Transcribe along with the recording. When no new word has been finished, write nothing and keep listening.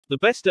The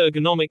best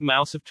ergonomic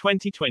mouse of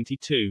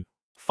 2022.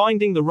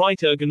 Finding the right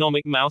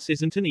ergonomic mouse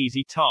isn't an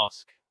easy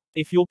task.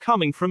 If you're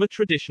coming from a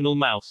traditional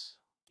mouse,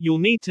 you'll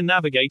need to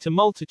navigate a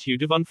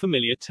multitude of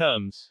unfamiliar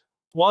terms,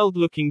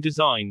 wild-looking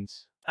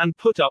designs, and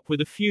put up with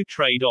a few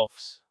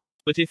trade-offs.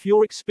 But if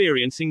you're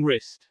experiencing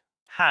wrist,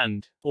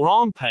 hand, or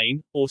arm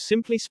pain, or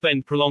simply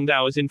spend prolonged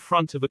hours in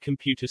front of a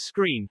computer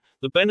screen,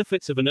 the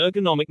benefits of an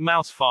ergonomic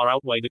mouse far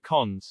outweigh the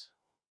cons.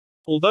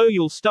 Although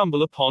you'll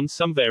stumble upon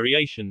some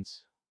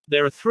variations.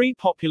 There are three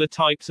popular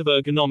types of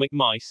ergonomic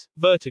mice: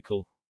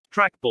 vertical,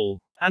 trackball,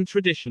 and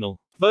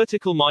traditional.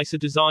 Vertical mice are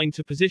designed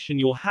to position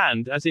your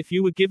hand as if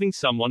you were giving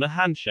someone a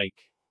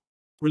handshake,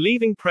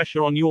 relieving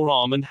pressure on your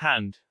arm and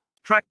hand.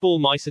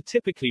 Trackball mice are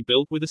typically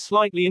built with a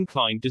slightly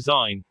inclined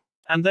design,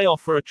 and they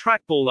offer a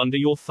trackball under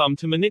your thumb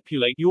to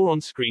manipulate your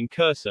on-screen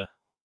cursor.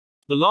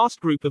 The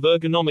last group of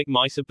ergonomic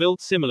mice are built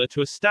similar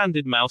to a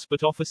standard mouse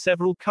but offer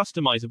several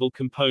customizable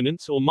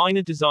components or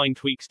minor design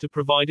tweaks to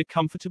provide a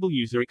comfortable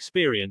user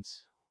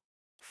experience.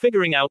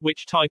 Figuring out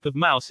which type of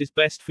mouse is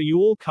best for you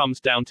all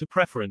comes down to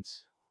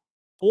preference.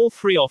 All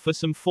three offer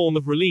some form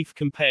of relief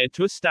compared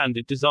to a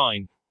standard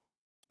design.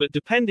 But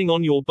depending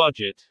on your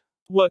budget,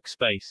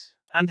 workspace,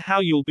 and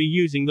how you'll be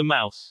using the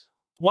mouse,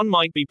 one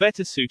might be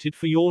better suited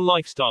for your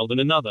lifestyle than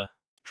another.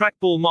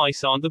 Trackball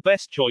mice aren't the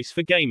best choice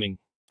for gaming,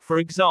 for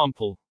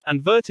example,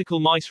 and vertical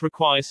mice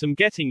require some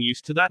getting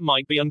used to that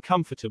might be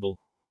uncomfortable.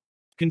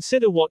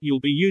 Consider what you'll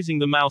be using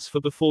the mouse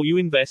for before you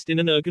invest in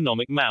an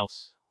ergonomic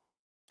mouse,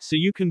 so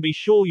you can be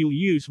sure you'll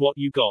use what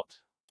you got.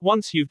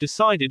 Once you've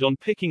decided on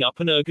picking up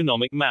an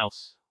ergonomic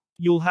mouse,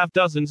 you'll have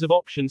dozens of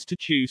options to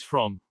choose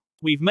from.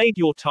 We've made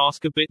your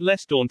task a bit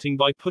less daunting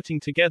by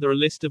putting together a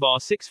list of our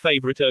 6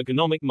 favorite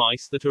ergonomic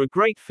mice that are a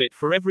great fit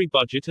for every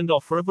budget and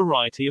offer a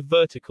variety of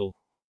vertical,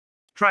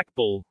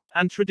 trackball,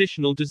 and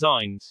traditional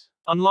designs.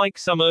 Unlike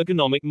some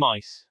ergonomic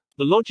mice,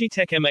 the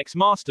Logitech MX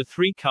Master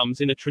 3 comes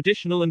in a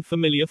traditional and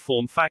familiar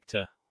form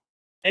factor.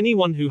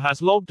 Anyone who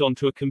has logged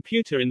onto a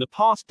computer in the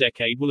past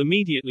decade will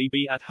immediately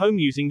be at home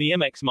using the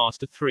MX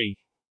Master 3,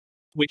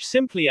 which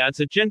simply adds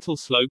a gentle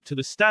slope to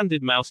the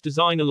standard mouse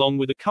design along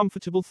with a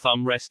comfortable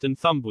thumb rest and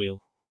thumb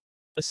wheel.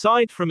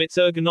 Aside from its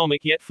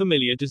ergonomic yet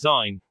familiar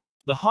design,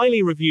 the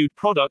highly reviewed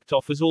product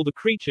offers all the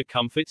creature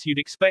comforts you'd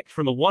expect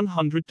from a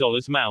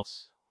 $100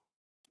 mouse.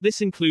 This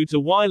includes a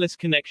wireless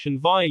connection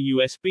via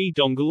USB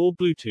dongle or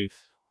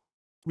Bluetooth,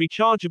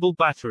 rechargeable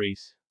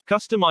batteries,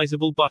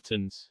 customizable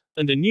buttons,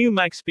 and a new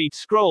MagSpeed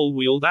scroll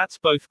wheel that's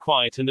both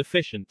quiet and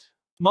efficient.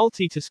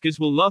 Multitaskers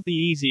will love the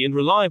easy and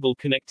reliable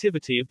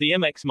connectivity of the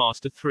MX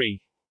Master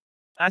 3,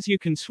 as you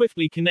can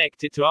swiftly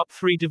connect it to up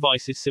 3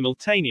 devices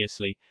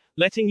simultaneously,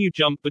 letting you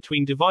jump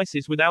between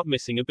devices without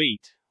missing a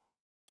beat.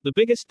 The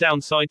biggest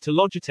downside to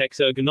Logitech's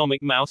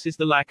ergonomic mouse is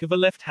the lack of a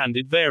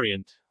left-handed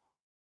variant,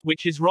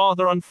 which is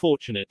rather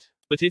unfortunate.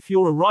 But if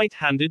you're a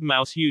right-handed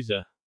mouse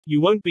user,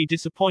 you won't be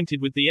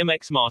disappointed with the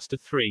MX Master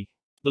 3.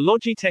 The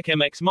Logitech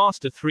MX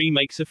Master 3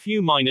 makes a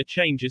few minor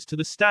changes to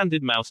the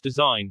standard mouse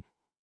design,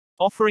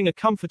 offering a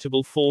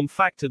comfortable form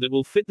factor that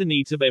will fit the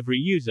needs of every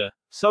user,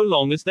 so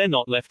long as they're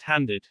not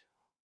left-handed.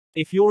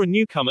 If you're a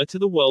newcomer to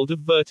the world of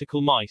vertical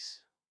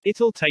mice,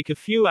 it'll take a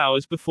few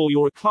hours before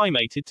you're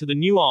acclimated to the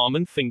new arm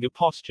and finger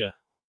posture.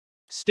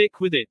 Stick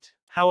with it,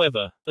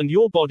 however, and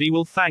your body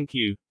will thank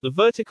you. The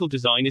vertical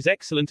design is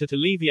excellent at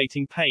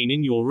alleviating pain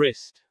in your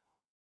wrist,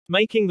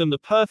 making them the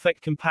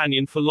perfect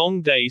companion for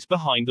long days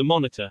behind the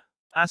monitor.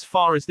 As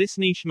far as this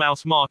niche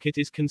mouse market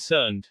is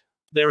concerned,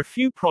 there are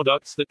few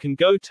products that can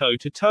go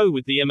toe-to-toe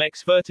with the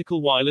MX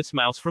Vertical Wireless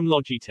Mouse from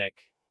Logitech,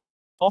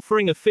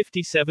 offering a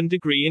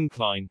 57-degree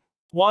incline,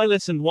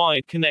 wireless and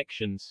wired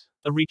connections,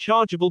 a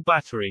rechargeable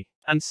battery,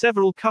 and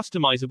several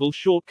customizable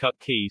shortcut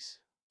keys.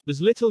 There's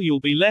little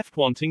you'll be left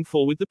wanting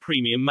for with the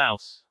premium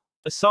mouse.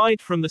 Aside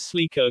from the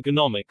sleek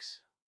ergonomics,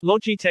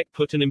 Logitech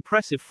put an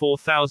impressive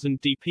 4000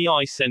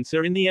 dpi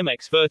sensor in the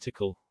MX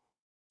Vertical,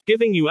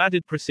 giving you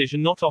added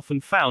precision not often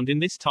found in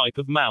this type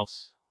of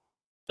mouse.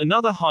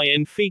 Another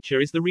high-end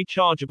feature is the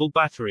rechargeable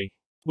battery,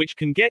 which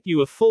can get you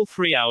a full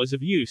 3 hours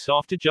of use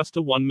after just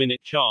a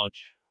 1-minute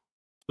charge.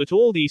 But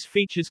all these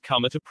features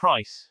come at a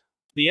price.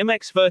 The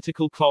MX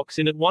Vertical clocks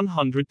in at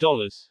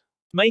 $100,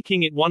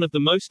 making it one of the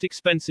most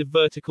expensive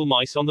vertical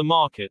mice on the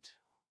market.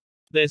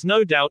 There's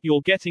no doubt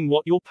you're getting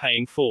what you're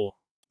paying for,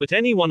 but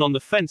anyone on the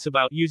fence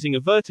about using a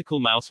vertical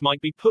mouse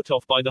might be put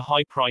off by the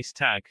high price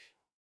tag.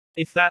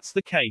 If that's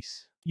the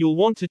case, you'll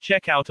want to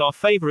check out our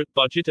favorite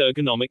budget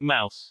ergonomic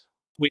mouse,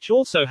 which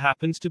also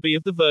happens to be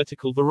of the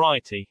vertical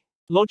variety.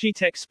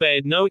 Logitech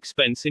spared no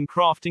expense in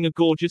crafting a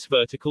gorgeous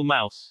vertical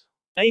mouse.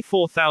 A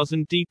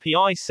 4000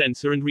 dpi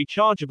sensor and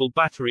rechargeable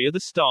battery are the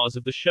stars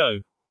of the show.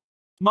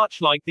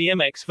 Much like the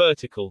MX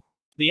Vertical,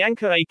 the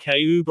Anker AK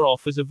Uber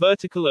offers a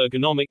vertical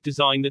ergonomic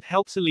design that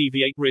helps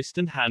alleviate wrist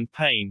and hand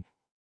pain.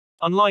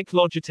 Unlike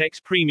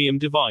Logitech's premium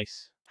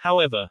device,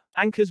 however,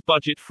 Anker's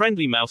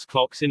budget-friendly mouse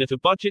clocks in at a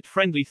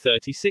budget-friendly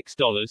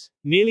 $36,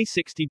 nearly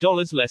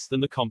 $60 less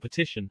than the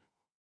competition.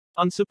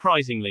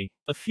 Unsurprisingly,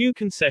 a few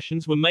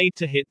concessions were made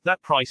to hit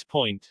that price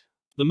point.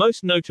 The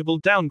most notable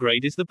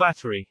downgrade is the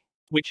battery,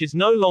 which is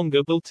no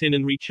longer built-in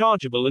and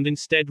rechargeable and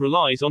instead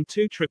relies on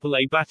two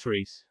AAA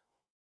batteries.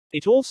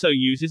 It also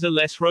uses a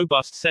less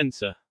robust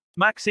sensor,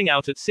 maxing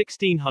out at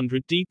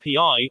 1600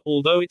 dpi,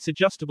 although it's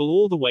adjustable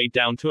all the way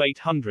down to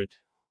 800.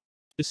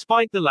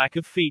 Despite the lack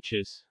of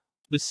features,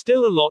 there's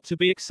still a lot to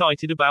be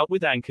excited about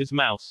with Anker's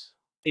mouse.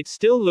 It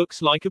still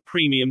looks like a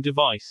premium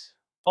device,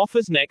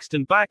 offers next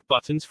and back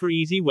buttons for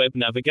easy web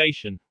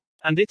navigation,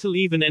 and it'll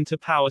even enter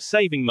power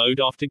saving mode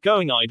after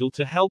going idle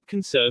to help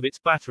conserve its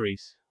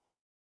batteries.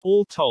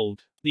 All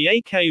told, the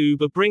AK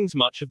Uber brings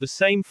much of the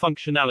same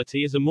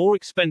functionality as a more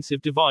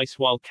expensive device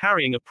while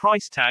carrying a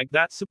price tag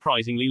that's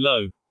surprisingly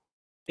low.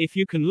 If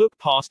you can look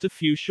past a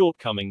few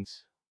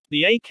shortcomings,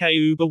 the AK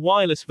Uber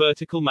wireless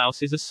vertical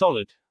mouse is a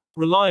solid,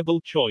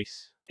 reliable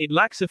choice. It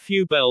lacks a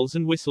few bells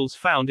and whistles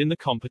found in the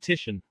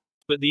competition,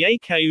 but the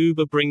AK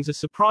Uber brings a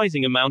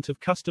surprising amount of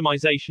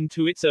customization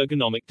to its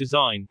ergonomic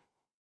design.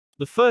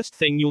 The first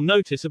thing you'll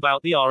notice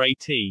about the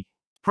RAT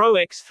Pro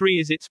X3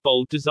 is its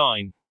bold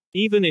design.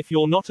 Even if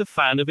you're not a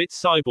fan of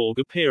its cyborg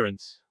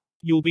appearance,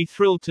 you'll be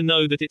thrilled to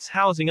know that it's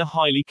housing a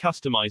highly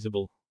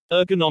customizable,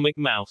 ergonomic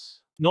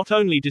mouse. Not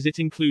only does it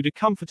include a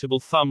comfortable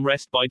thumb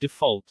rest by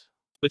default,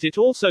 but it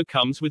also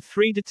comes with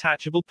 3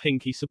 detachable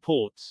pinky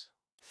supports,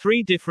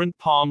 3 different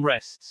palm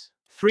rests,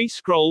 3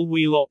 scroll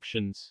wheel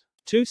options,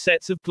 2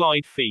 sets of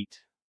glide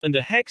feet, and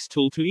a hex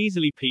tool to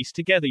easily piece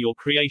together your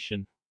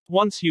creation.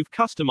 Once you've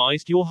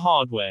customized your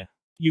hardware,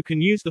 you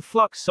can use the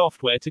Flux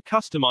software to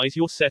customize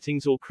your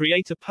settings or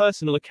create a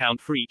personal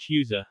account for each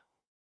user.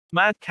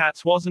 Mad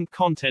Catz wasn't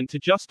content to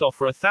just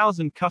offer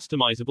 1,000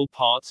 customizable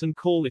parts and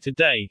call it a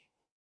day.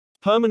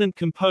 Permanent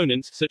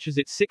components such as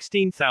its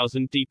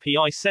 16,000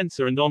 dpi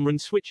sensor and on-run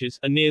switches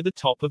are near the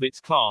top of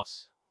its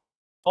class,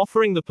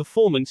 offering the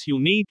performance you'll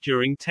need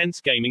during tense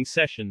gaming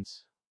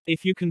sessions.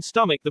 If you can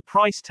stomach the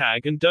price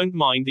tag and don't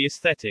mind the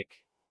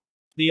aesthetic,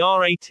 the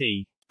RAT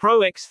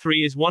Pro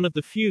X3 is one of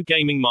the few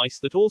gaming mice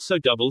that also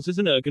doubles as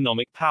an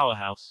ergonomic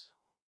powerhouse.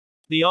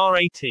 The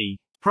RAT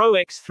Pro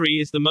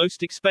X3 is the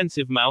most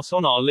expensive mouse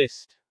on our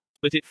list,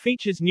 but it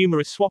features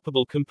numerous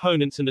swappable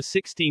components and a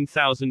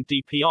 16,000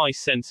 dpi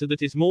sensor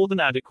that is more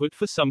than adequate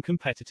for some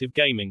competitive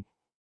gaming.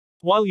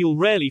 While you'll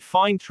rarely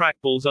find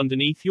trackballs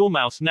underneath your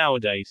mouse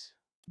nowadays,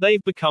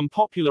 they've become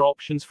popular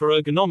options for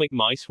ergonomic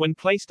mice when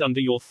placed under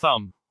your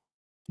thumb.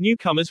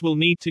 Newcomers will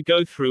need to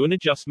go through an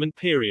adjustment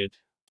period,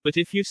 but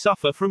if you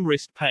suffer from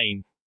wrist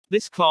pain,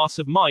 this class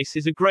of mice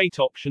is a great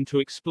option to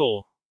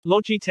explore.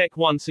 Logitech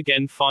once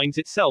again finds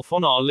itself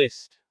on our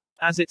list,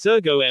 as its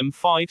Ergo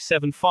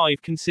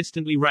M575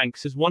 consistently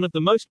ranks as one of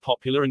the most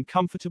popular and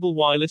comfortable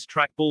wireless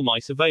trackball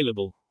mice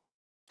available.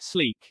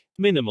 Sleek,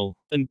 minimal,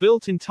 and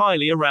built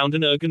entirely around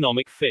an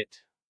ergonomic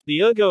fit,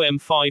 the Ergo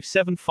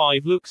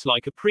M575 looks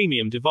like a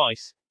premium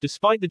device,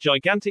 despite the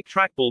gigantic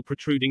trackball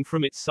protruding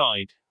from its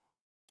side.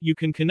 You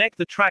can connect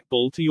the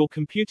trackball to your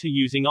computer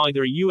using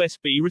either a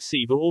USB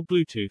receiver or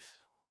Bluetooth,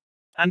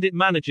 and it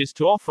manages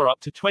to offer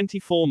up to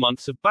 24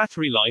 months of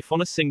battery life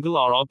on a single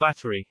RR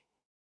battery.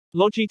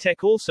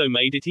 Logitech also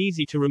made it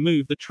easy to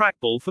remove the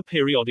trackball for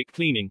periodic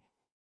cleaning.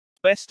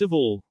 Best of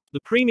all, the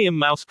premium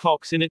mouse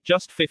clocks in at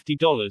just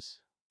 $50,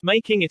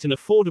 making it an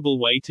affordable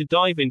way to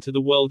dive into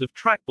the world of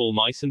trackball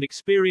mice and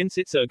experience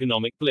its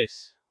ergonomic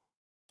bliss.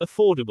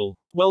 Affordable,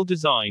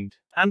 well-designed,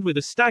 and with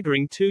a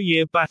staggering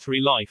 2-year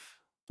battery life,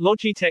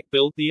 Logitech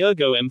built the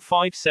Ergo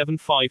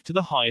M575 to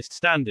the highest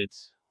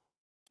standards.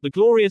 The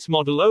glorious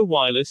Model O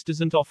wireless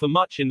doesn't offer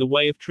much in the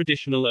way of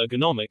traditional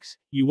ergonomics.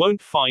 You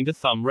won't find a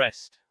thumb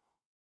rest,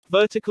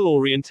 vertical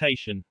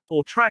orientation,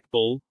 or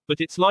trackball, but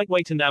its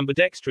lightweight and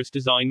ambidextrous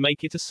design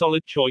make it a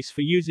solid choice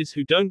for users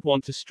who don't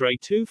want to stray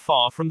too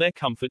far from their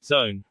comfort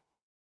zone.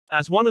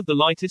 As one of the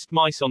lightest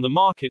mice on the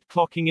market,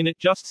 clocking in at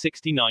just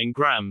 69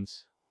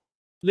 grams,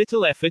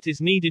 little effort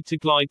is needed to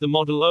glide the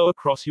Model O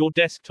across your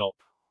desktop.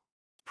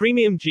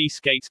 Premium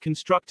G-skates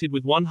constructed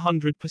with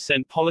 100%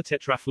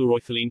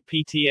 polytetrafluoroethylene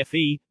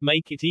PTFE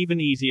make it even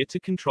easier to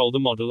control the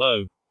Model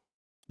O.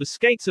 The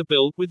skates are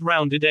built with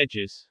rounded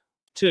edges,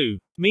 too,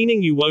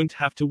 meaning you won't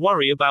have to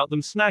worry about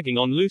them snagging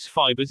on loose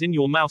fibers in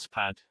your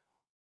mousepad.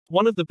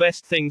 One of the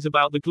best things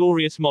about the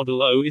glorious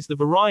Model O is the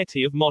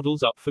variety of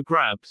models up for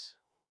grabs.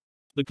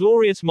 The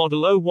glorious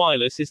Model O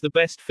wireless is the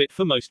best fit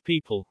for most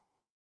people,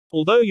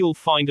 although you'll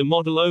find a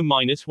Model O-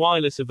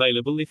 wireless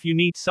available if you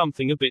need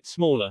something a bit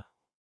smaller.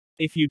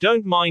 If you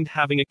don't mind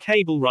having a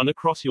cable run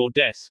across your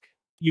desk,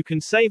 you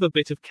can save a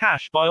bit of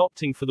cash by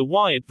opting for the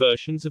wired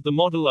versions of the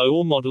Model O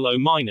or Model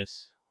O-,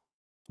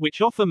 which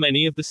offer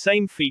many of the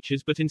same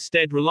features but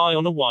instead rely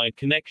on a wired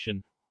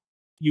connection.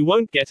 You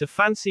won't get a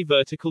fancy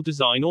vertical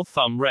design or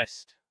thumb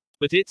rest,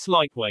 but its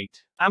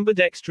lightweight,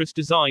 ambidextrous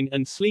design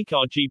and sleek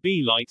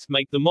RGB lights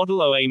make the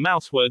Model O a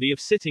mouse worthy of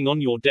sitting on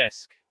your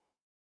desk.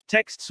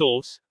 Text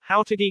source,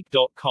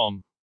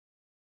 howtogeek.com.